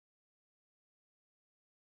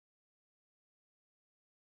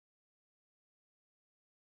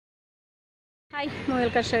Hi മുയൽ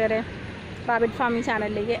കർഷകരെ, rabbit farming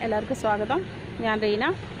ചാനലിലേക്ക് എല്ലാവർക്കും സ്വാഗതം. ഞാൻ റീന.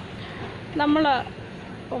 നമ്മൾ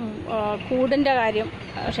കൂടിൻ്റെ കാര്യം,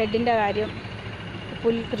 ഷെഡിൻ്റെ കാര്യം,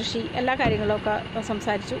 പുൽകൃഷി എല്ലാ കാര്യങ്ങളൊക്കെ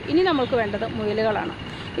സംസാരിച്ചു. ഇനി നമുക്ക് വേണ്ടത് മുയലുകളാണ്.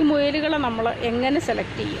 ഈ മുയലുകളെ നമ്മൾ എങ്ങനെ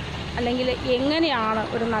സെലക്ട് ചെയ്യും, അല്ലെങ്കിൽ എങ്ങനെയാണ്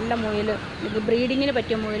ഒരു നല്ല മുയൽ, അല്ലെങ്കിൽ ബ്രീഡിങ്ങിന്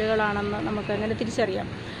പറ്റിയ മുയലുകളാണെന്ന് നമുക്ക് എങ്ങനെ തിരിച്ചറിയാം,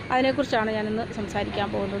 അതിനെക്കുറിച്ചാണ് ഞാനിന്ന് സംസാരിക്കാൻ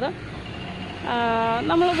പോകുന്നത്.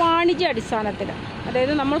 നമ്മൾ വാണിജ്യ അടിസ്ഥാനത്തിൽ,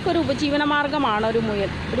 അതായത് നമ്മൾക്കൊരു ഉപജീവന മാർഗ്ഗമാണ് ഒരു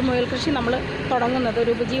മുയൽ കൃഷി നമ്മൾ തുടങ്ങുന്നത്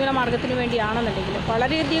ഒരു ഉപജീവന മാർഗ്ഗത്തിന് വേണ്ടിയാണെന്നുണ്ടെങ്കിൽ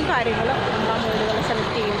വളരെയധികം കാര്യങ്ങൾ നമ്മൾ ആ മുയലുകളെ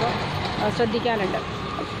സെലക്ട് ചെയ്യുമ്പോൾ ശ്രദ്ധിക്കാനുണ്ട്.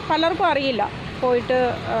 പലർക്കും അറിയില്ല. പോയിട്ട്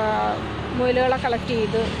മുയലുകളെ കളക്ട്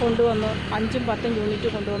ചെയ്ത് കൊണ്ടുവന്ന് 5-10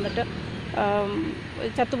 യൂണിറ്റ് കൊണ്ടുവന്നിട്ട്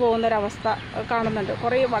ചത്തുപോകുന്നൊരവസ്ഥ കാണുന്നുണ്ട്.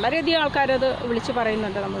 വളരെയധികം ആൾക്കാരത് വിളിച്ച്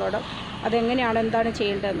പറയുന്നുണ്ട് നമ്മളോട്. അതെങ്ങനെയാണ്, എന്താണ്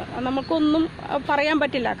ചെയ്യേണ്ടതെന്ന് നമുക്കൊന്നും പറയാൻ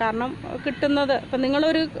പറ്റില്ല. കാരണം കിട്ടുന്നത്, ഇപ്പം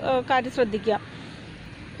നിങ്ങളൊരു കാര്യം ശ്രദ്ധിക്കുക.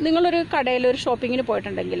 നിങ്ങളൊരു കടയിൽ ഒരു ഷോപ്പിങ്ങിന്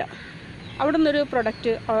പോയിട്ടുണ്ടെങ്കിൽ അവിടെ നിന്നൊരു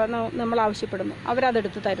പ്രൊഡക്റ്റ് നമ്മൾ ആവശ്യപ്പെടുന്നു,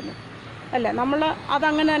 അവരതെടുത്ത് തരുന്നു അല്ലേ? നമ്മൾ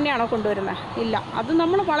അതങ്ങനെ തന്നെയാണോ കൊണ്ടുവരുന്നത്? ഇല്ല. അത്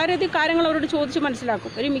നമ്മൾ വളരെയധികം കാര്യങ്ങൾ അവരോട് ചോദിച്ച്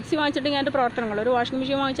മനസ്സിലാക്കും. ഒരു മിക്സി വാങ്ങിച്ചിട്ടുണ്ടെങ്കിൽ അതിൻ്റെ പ്രവർത്തനങ്ങൾ, ഒരു വാഷിംഗ്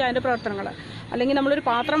മെഷീൻ വാങ്ങിച്ചാൽ അതിൻ്റെ പ്രവർത്തനങ്ങൾ, അല്ലെങ്കിൽ നമ്മളൊരു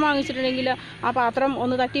പാത്രം വാങ്ങിച്ചിട്ടുണ്ടെങ്കിൽ ആ പാത്രം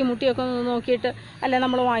ഒന്ന് തട്ടി മുട്ടിയൊക്കെ ഒന്ന് നോക്കിയിട്ട് അല്ലേ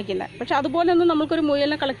നമ്മൾ വാങ്ങിക്കുന്നത്. പക്ഷെ അതുപോലെ ഒന്നും നമുക്കൊരു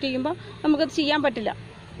മുയലിനെ കളക്ട് ചെയ്യുമ്പോൾ നമുക്കത് ചെയ്യാൻ പറ്റില്ല.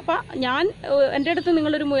 അപ്പോൾ എൻ്റെ അടുത്ത്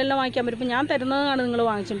നിങ്ങളൊരു മുയലിനെ വാങ്ങിക്കാൻ വരുമ്പോൾ ഞാൻ തരുന്നതാണ് നിങ്ങൾ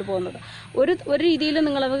വാങ്ങിച്ചുകൊണ്ട് പോകുന്നത്. ഒരു രീതിയിൽ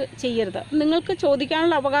നിങ്ങളത് ചെയ്യരുത്. നിങ്ങൾക്ക്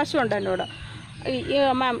ചോദിക്കാനുള്ള അവകാശമുണ്ട് എന്നോട്.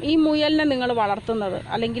 മാം, ഈ മുയലിനെ നിങ്ങൾ വളർത്തുന്നത്,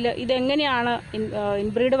 അല്ലെങ്കിൽ ഇതെങ്ങനെയാണ്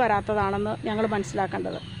ഇൻബ്രീഡ് വരാത്തതാണെന്ന് ഞങ്ങൾ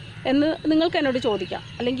മനസ്സിലാക്കേണ്ടത് എന്ന് നിങ്ങൾക്ക് എന്നോട് ചോദിക്കാം.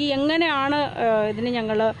 അല്ലെങ്കിൽ എങ്ങനെയാണ് ഇതിന്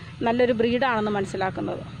ഞങ്ങൾ നല്ലൊരു ബ്രീഡാണെന്ന്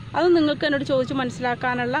മനസ്സിലാക്കുന്നത്, അത് നിങ്ങൾക്ക് എന്നോട് ചോദിച്ച്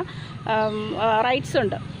മനസ്സിലാക്കാനുള്ള റൈറ്റ്സ്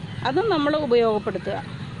ഉണ്ട്. അതും നമ്മൾ ഉപയോഗപ്പെടുത്തുക.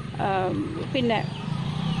 പിന്നെ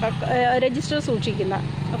രജിസ്റ്റർ സൂക്ഷിക്കുന്ന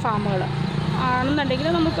ഫാമുകൾ ആണെന്നുണ്ടെങ്കിൽ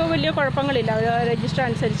നമുക്ക് വലിയ കുഴപ്പങ്ങളില്ല. രജിസ്റ്റർ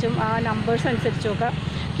അനുസരിച്ചും ആ നമ്പേഴ്സ് അനുസരിച്ചുമൊക്കെ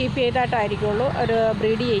കീപ്പ് ചെയ്തിട്ടായിരിക്കുള്ളൂ ഒരു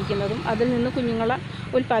ബ്രീഡ് ചെയ്യിക്കുന്നതും അതിൽ നിന്ന് കുഞ്ഞുങ്ങളെ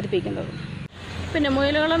ഉൽപ്പാദിപ്പിക്കുന്നതും. പിന്നെ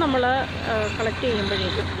മുയലുകളെ നമ്മൾ കളക്ട്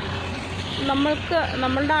ചെയ്യുമ്പോഴേക്കും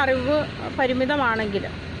നമ്മളുടെ അറിവ് പരിമിതമാണെങ്കിൽ,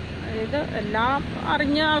 അതായത് എല്ലാം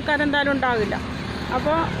അറിഞ്ഞ ആൾക്കാരെന്തായാലും ഉണ്ടാവില്ല.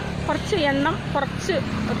 അപ്പോൾ കുറച്ച് എണ്ണം കുറച്ച്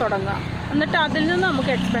തുടങ്ങുക, എന്നിട്ട് അതിൽ നിന്ന്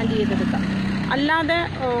നമുക്ക് എക്സ്പാൻഡ് ചെയ്തെടുക്കാം. അല്ലാതെ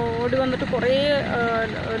ഓടി വന്നിട്ട് കുറേ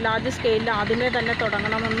ലാർജ് സ്കെയിലിൽ അതിനെ തന്നെ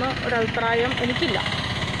തുടങ്ങണമെന്ന് ഒരഭിപ്രായം എനിക്കില്ല.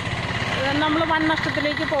 നമ്മൾ വൻ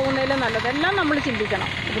നഷ്ടത്തിലേക്ക് പോകുന്നതിൽ നല്ലത് എല്ലാം നമ്മൾ ചിന്തിക്കണം.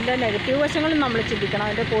 ഇതിൻ്റെ നെഗറ്റീവ് വശങ്ങളും നമ്മൾ ചിന്തിക്കണം,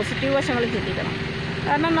 അതിൻ്റെ പോസിറ്റീവ് വശങ്ങളും ചിന്തിക്കണം.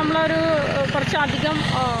 കാരണം നമ്മളൊരു കുറച്ചധികം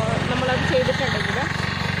നമ്മളത് ചെയ്തിട്ടുണ്ടെങ്കിൽ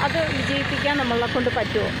അത് വിജയിപ്പിക്കാൻ നമ്മളെ കൊണ്ട്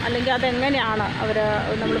പറ്റുമോ, അല്ലെങ്കിൽ അതെങ്ങനെയാണ്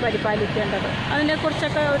നമ്മൾ പരിപാലിക്കേണ്ടത്,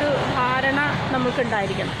 അതിനെക്കുറിച്ചൊക്കെ ഒരു ധാരണ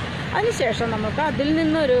നമുക്കുണ്ടായിരിക്കണം. അതിനുശേഷം നമുക്ക് അതിൽ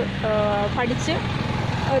നിന്നൊരു പഠിച്ച്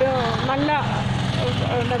ഒരു നല്ല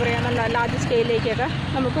നല്ല ലാർജ് സ്കെയിലിലേക്കൊക്കെ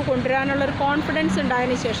നമുക്ക് കൊണ്ടുവരാനുള്ളൊരു കോൺഫിഡൻസ്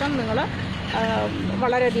ഉണ്ടായതിന് ശേഷം നിങ്ങൾ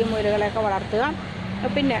വളരെയധികം മുയലുകളെയൊക്കെ വളർത്തുക.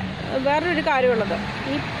 പിന്നെ വേറൊരു കാര്യമുള്ളത്,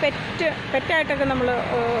 ഈ പെറ്റായിട്ടൊക്കെ നമ്മൾ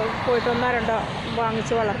പോയിട്ട് 1-2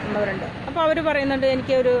 വാങ്ങിച്ച് വളർത്തുന്നവരുണ്ട്. അപ്പോൾ അവർ പറയുന്നുണ്ട്,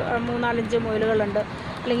 എനിക്ക് ഒരു 3-4-5 മുയലുകളുണ്ട്,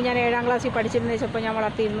 അല്ലെങ്കിൽ ഞാൻ 7ാം ക്ലാസ്സിൽ പഠിച്ചിരുന്ന വെച്ചപ്പോൾ ഞാൻ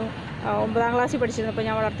വളർത്തിയിരുന്നു, 9ാം ക്ലാസ്സിൽ പഠിച്ചിരുന്നപ്പോൾ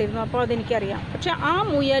ഞാൻ വളർത്തിയിരുന്നു. അപ്പോൾ അതെനിക്കറിയാം. പക്ഷേ ആ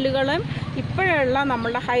മുയലുകളെയും ഇപ്പോഴുള്ള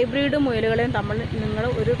നമ്മളുടെ ഹൈബ്രിഡ് മുയലുകളെയും നിങ്ങൾ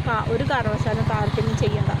ഒരു കാരണവശാലും താരതമ്യം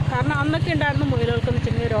ചെയ്യേണ്ട. കാരണം അന്നൊക്കെ ഉണ്ടായിരുന്ന മുയലുകൾക്കെന്ന്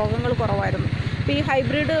വെച്ചിട്ടുണ്ടെങ്കിൽ രോഗങ്ങൾ കുറവായിരുന്നു. ഇപ്പോൾ ഈ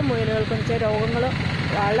ഹൈബ്രിഡ് മുയലുകൾക്കെന്ന് വെച്ചാൽ രോഗങ്ങൾ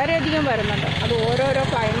വളരെയധികം വരുന്നുണ്ട്. അത് ഓരോരോ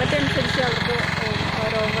ക്ലൈമറ്റ് അനുസരിച്ച് അവർക്ക്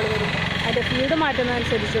രോഗങ്ങൾ വരും, അതിൻ്റെ ഫീഡ്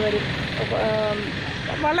മാറ്റുന്നതനുസരിച്ച് വരും.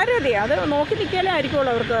 വളരെയധികം അത് നോക്കി നിൽക്കാലേ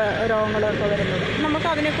ആയിരിക്കുമല്ലോ അവർക്ക് രോഗങ്ങളൊക്കെ വരുന്നത്. നമുക്ക്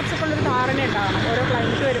അതിനെക്കുറിച്ചൊക്കെയുള്ളൊരു ധാരണ ഉണ്ടാകണം. ഓരോ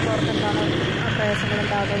ക്ലൈമറ്റ് വരുമ്പോൾ അവർക്ക് എന്താണ് പ്രയാസങ്ങൾ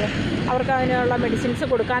ഉണ്ടാകുന്നത്, അവർക്ക് അതിനുള്ള മെഡിസിൻസ്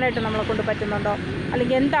കൊടുക്കാനായിട്ട് നമ്മളെ കൊണ്ട് പറ്റുന്നുണ്ടോ,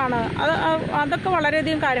 അല്ലെങ്കിൽ എന്താണ് അതൊക്കെ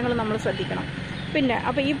വളരെയധികം കാര്യങ്ങൾ നമ്മൾ ശ്രദ്ധിക്കണം. പിന്നെ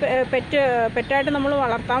അപ്പോൾ ഈ പെറ്റായിട്ട് നമ്മൾ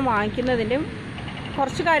വളർത്താൻ വാങ്ങിക്കുന്നതിൻ്റെയും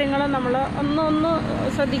കുറച്ച് കാര്യങ്ങൾ നമ്മൾ ഒന്ന്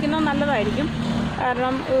ശ്രദ്ധിക്കുന്നത് നല്ലതായിരിക്കും.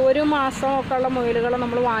 കാരണം 1 മാസം ഒക്കെ ഉള്ള മുയലുകൾ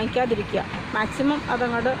നമ്മൾ വാങ്ങിക്കാതിരിക്കുക. മാക്സിമം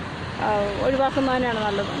അതങ്ങോട്ട് ഒഴിവാക്കുന്നത് തന്നെയാണ്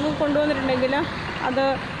നല്ലത്. നമ്മൾ കൊണ്ടുവന്നിട്ടുണ്ടെങ്കിൽ അത്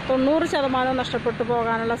 90% നഷ്ടപ്പെട്ടു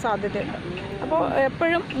പോകാനുള്ള സാധ്യതയുണ്ട്. അപ്പോൾ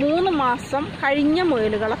എപ്പോഴും 3 മാസം കഴിഞ്ഞ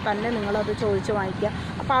മുയലുകളെ തന്നെ നിങ്ങളത് ചോദിച്ച് വാങ്ങിക്കുക.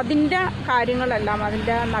 അപ്പോൾ അതിൻ്റെ കാര്യങ്ങളെല്ലാം,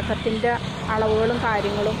 അതിൻ്റെ നഖത്തിൻ്റെ അളവുകളും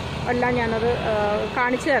കാര്യങ്ങളും എല്ലാം ഞാനത്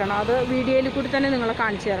കാണിച്ചു തരണം. അത് വീഡിയോയിൽ കൂടി തന്നെ നിങ്ങളെ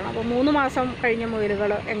കാണിച്ചു തരണം. അപ്പോൾ 3 മാസം കഴിഞ്ഞ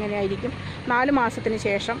മുയലുകൾ എങ്ങനെയായിരിക്കും, 4 മാസത്തിന്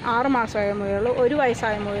ശേഷം 6 മാസമായ മുയലുകൾ, 1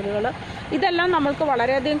 വയസ്സായ മുയലുകൾ, ഇതെല്ലാം നമ്മൾക്ക്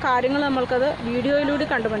വളരെയധികം കാര്യങ്ങൾ നമ്മൾക്കത് വീഡിയോയിലൂടെ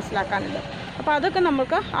കണ്ട് മനസ്സിലാക്കാനുണ്ട്. അപ്പോൾ അതൊക്കെ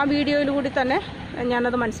നമുക്ക് ആ വീഡിയോയിലൂടെ തന്നെ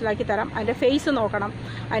ഞാനത് മനസ്സിലാക്കി തരാം. അതിൻ്റെ ഫേസ് നോക്കണം,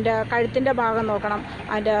 അതിൻ്റെ കഴുത്തിൻ്റെ ഭാഗം നോക്കണം,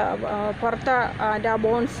 അതിൻ്റെ പുറത്ത് അതിൻ്റെ ആ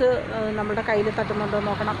ബോൺസ് നമ്മുടെ കയ്യിൽ തട്ടുന്നുണ്ടോ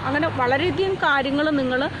നോക്കണം. അങ്ങനെ വളരെയധികം കാര്യങ്ങൾ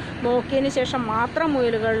നിങ്ങൾ നോക്കിയതിന് ശേഷം മാത്രം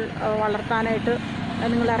മുയലുകൾ വളർത്താനായിട്ട്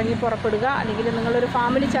നിങ്ങൾ ഇറങ്ങി പുറപ്പെടുക. അല്ലെങ്കിൽ നിങ്ങളൊരു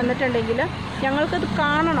ഫാമിൽ ചെന്നിട്ടുണ്ടെങ്കിൽ ഞങ്ങൾക്കത്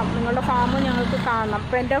കാണണം, നിങ്ങളുടെ ഫാം ഞങ്ങൾക്ക് കാണണം.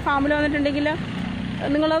 ഇപ്പോൾ എൻ്റെ ഫാമിൽ വന്നിട്ടുണ്ടെങ്കിൽ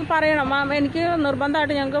നിങ്ങളത് പറയണം, എനിക്ക്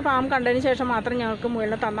നിർബന്ധമായിട്ട് ഞങ്ങൾക്ക് ഫാം കണ്ടതിന് ശേഷം മാത്രം ഞങ്ങൾക്ക്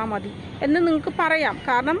മുയലിനെ തന്നാൽ മതി എന്ന് നിങ്ങൾക്ക് പറയാം.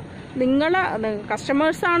 കാരണം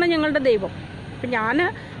കസ്റ്റമേഴ്സാണ് ഞങ്ങളുടെ ദൈവം. ഇപ്പം ഞാൻ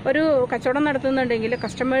ഒരു കച്ചവടം നടത്തുന്നുണ്ടെങ്കിൽ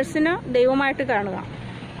കസ്റ്റമേഴ്സിന് ദൈവമായിട്ട് കാണുക,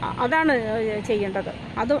 അതാണ് ചെയ്യേണ്ടത്.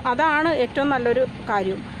 അതാണ് ഏറ്റവും നല്ലൊരു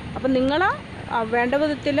കാര്യം. അപ്പം നിങ്ങൾ വേണ്ട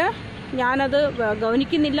വിധത്തിൽ ഞാനത്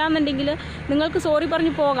ഗവനിക്കുന്നില്ല എന്നുണ്ടെങ്കിൽ നിങ്ങൾക്ക് സോറി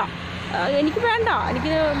പറഞ്ഞ് പോകാം. എനിക്ക് വേണ്ട,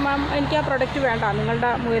 എനിക്ക് ആ പ്രൊഡക്റ്റ് വേണ്ട, നിങ്ങളുടെ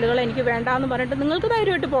മുയലുകൾ എനിക്ക് വേണ്ട എന്ന് പറഞ്ഞിട്ട് നിങ്ങൾക്ക്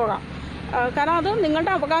ധൈര്യമായിട്ട് പോകാം. കാരണം അത്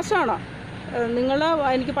നിങ്ങളുടെ അവകാശമാണ്. നിങ്ങൾ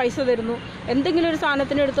എനിക്ക് പൈസ തരുന്നു, എന്തെങ്കിലും ഒരു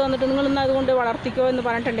സാധനത്തിന് എടുത്ത് വന്നിട്ട് നിങ്ങളിന്ന് അതുകൊണ്ട് വളർത്തിക്കോ എന്ന്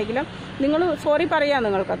പറഞ്ഞിട്ടുണ്ടെങ്കിൽ നിങ്ങൾ സോറി പറയാം.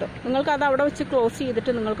 നിങ്ങൾക്കത് അവിടെ വെച്ച് ക്ലോസ്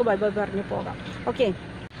ചെയ്തിട്ട് നിങ്ങൾക്ക് ബൈ ബൈ പറഞ്ഞ് പോകാം. ഓക്കെ.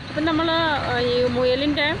 അപ്പം നമ്മൾ ഈ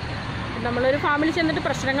മുയലിൻ്റെ നമ്മളൊരു ഫാമിൽ ചെന്നിട്ട്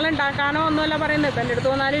പ്രശ്നങ്ങൾ ഉണ്ടാക്കാനോ ഒന്നുമല്ല പറയുന്നത്. ഇപ്പം എൻ്റെ അടുത്ത്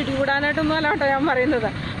വന്നാലും ഇടികൂടാനായിട്ടൊന്നുമല്ല കേട്ടോ ഞാൻ പറയുന്നത്.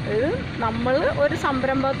 ഇത് നമ്മൾ ഒരു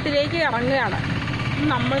സംരംഭത്തിലേക്ക് ഇറങ്ങുകയാണ്.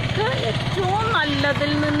 നമ്മൾക്ക് ഏറ്റവും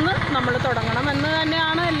നല്ലതിൽ നിന്ന് നമ്മൾ തുടങ്ങണം എന്ന്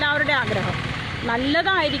തന്നെയാണ് എല്ലാവരുടെയും ആഗ്രഹം.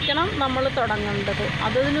 നല്ലതായിരിക്കണം നമ്മൾ തുടങ്ങേണ്ടത്,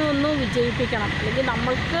 അതിനൊന്ന് വിജയിപ്പിക്കണം, അല്ലെങ്കിൽ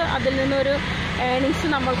നമ്മൾക്ക് അതിൽ നിന്നൊരു ഏണിങ്സ്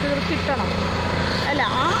നമ്മൾക്ക് കിട്ടണം അല്ല.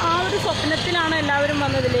 ആ ഒരു സ്വപ്നത്തിലാണ് എല്ലാവരും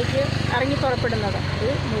വന്നതിലേക്ക് ഇറങ്ങി പുറപ്പെടുന്നത്.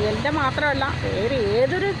 ഇത് മുയലിൻ്റെ മാത്രമല്ല, വേറെ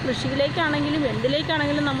ഏതൊരു കൃഷിയിലേക്കാണെങ്കിലും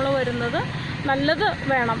എന്തിലേക്കാണെങ്കിലും നമ്മൾ വരുന്നത് നല്ലത്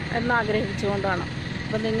വേണം എന്നാഗ്രഹിച്ചുകൊണ്ടാണ്.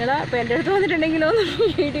 അപ്പം നിങ്ങൾ ഇപ്പോൾ എൻ്റെ അടുത്ത് വന്നിട്ടുണ്ടെങ്കിലോ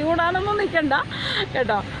ഇടികൂടാനൊന്നും നിൽക്കണ്ട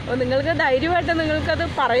കേട്ടോ. അപ്പോൾ നിങ്ങൾക്ക് ധൈര്യമായിട്ട് നിങ്ങൾക്കത്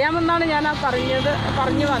പറയാമെന്നാണ് ഞാൻ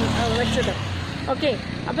പറഞ്ഞു വെച്ചത്. ഓക്കെ.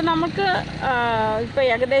 അപ്പം നമുക്ക് ഇപ്പോൾ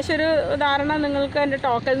ഏകദേശം ഒരു ധാരണ നിങ്ങൾക്ക് എൻ്റെ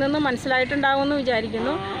ടോക്കിൽ നിന്ന് മനസ്സിലായിട്ടുണ്ടാകുമെന്ന്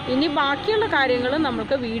വിചാരിക്കുന്നു. ഇനി ബാക്കിയുള്ള കാര്യങ്ങൾ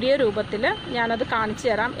നമുക്ക് വീഡിയോ രൂപത്തിൽ ഞാനത് കാണിച്ചു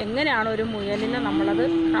തരാം. എങ്ങനെയാണ് ഒരു മുയലിനെ നമ്മളത്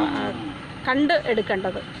കണ്ട്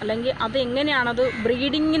എടുക്കേണ്ടത്, അല്ലെങ്കിൽ അത് എങ്ങനെയാണത്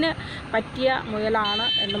ബ്രീഡിങ്ങിന് പറ്റിയ മുയലാണ്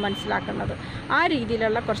എന്ന് മനസ്സിലാക്കുന്നത്. ആ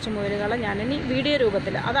രീതിയിലുള്ള കുറച്ച് മുയലുകളെ ഞാനിനി വീഡിയോ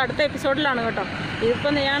രൂപത്തിൽ, അത് അടുത്ത എപ്പിസോഡിലാണ് കേട്ടോ.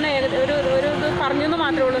 ഇതിപ്പോൾ ഞാൻ ഒരു ഇത് പറഞ്ഞെന്ന്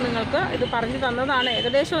മാത്രമേ ഉള്ളൂ. നിങ്ങൾക്ക് ഇത് പറഞ്ഞു തന്നതാണ്,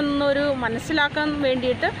 ഏകദേശം ഒന്നൊരു മനസ്സിലാക്കാൻ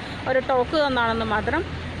വേണ്ടിയിട്ട് ഒരു ടോക്ക് തന്നാണെന്ന് മാത്രം.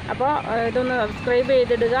 അപ്പോൾ ഇതൊന്ന് സബ്സ്ക്രൈബ്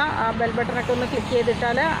ചെയ്തിടുക, ബെൽ ബട്ടണൊക്കെ ഒന്ന് ക്ലിക്ക്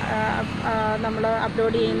ചെയ്തിട്ടാൽ നമ്മൾ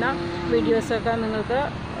അപ്ലോഡ് ചെയ്യുന്ന വീഡിയോസൊക്കെ നിങ്ങൾക്ക്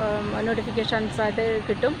നോട്ടിഫിക്കേഷൻസായിട്ട്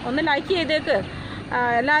കിട്ടും. ഒന്ന് ലൈക്ക് ചെയ്തേക്ക്.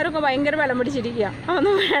 എല്ലാവരും ഭയങ്കര വില പിടിച്ചിരിക്കുക,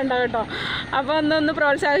 ഒന്നും വേണ്ട കേട്ടോ. അപ്പോൾ ഒന്ന്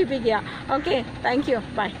പ്രോത്സാഹിപ്പിക്കുക. Okay, thank you,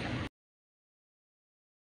 by.